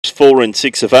4 and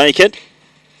 6 are vacant.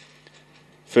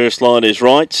 First line is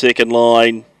right. Second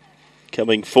line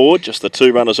coming forward. Just the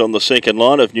two runners on the second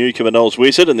line of Newcomb and Oz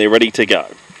Wizard, and they're ready to go.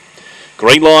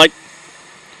 Green light.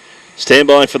 Stand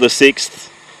by for the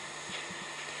sixth.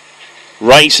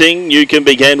 Racing, Newcomb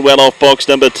began well off box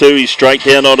number 2. He's straight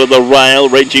down onto the rail.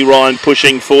 Reggie Ryan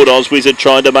pushing forward. Oz Wizard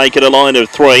trying to make it a line of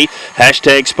 3.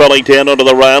 Hashtag Spolly down onto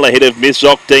the rail ahead of Miss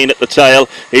Zocdine at the tail.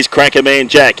 Is Crackerman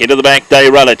Jack into the back.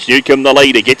 They run it. Newcomb the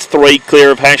leader gets 3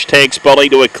 clear of Hashtag Spolly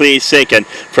to a clear second.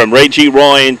 From Reggie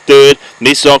Ryan third.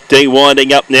 Miss Zocdine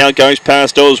winding up now. Goes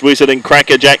past Oz Wizard and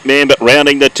Cracker Jack Man, but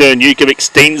rounding the turn. Newcomb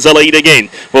extends the lead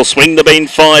again. Will swing the bend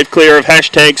 5 clear of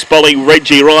Hashtag Spolly,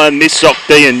 Reggie Ryan, Miss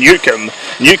Zocdine and Newcomb.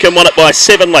 Newcomb won it by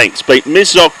 7 lengths, beat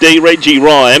Miss Zocdine, Reggie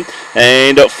Ryan,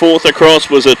 and fourth across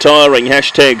was a tiring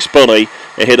Hashtag Spolly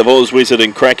ahead of Oz Wizard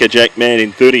and Cracker Jack Man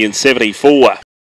in 30 and 74.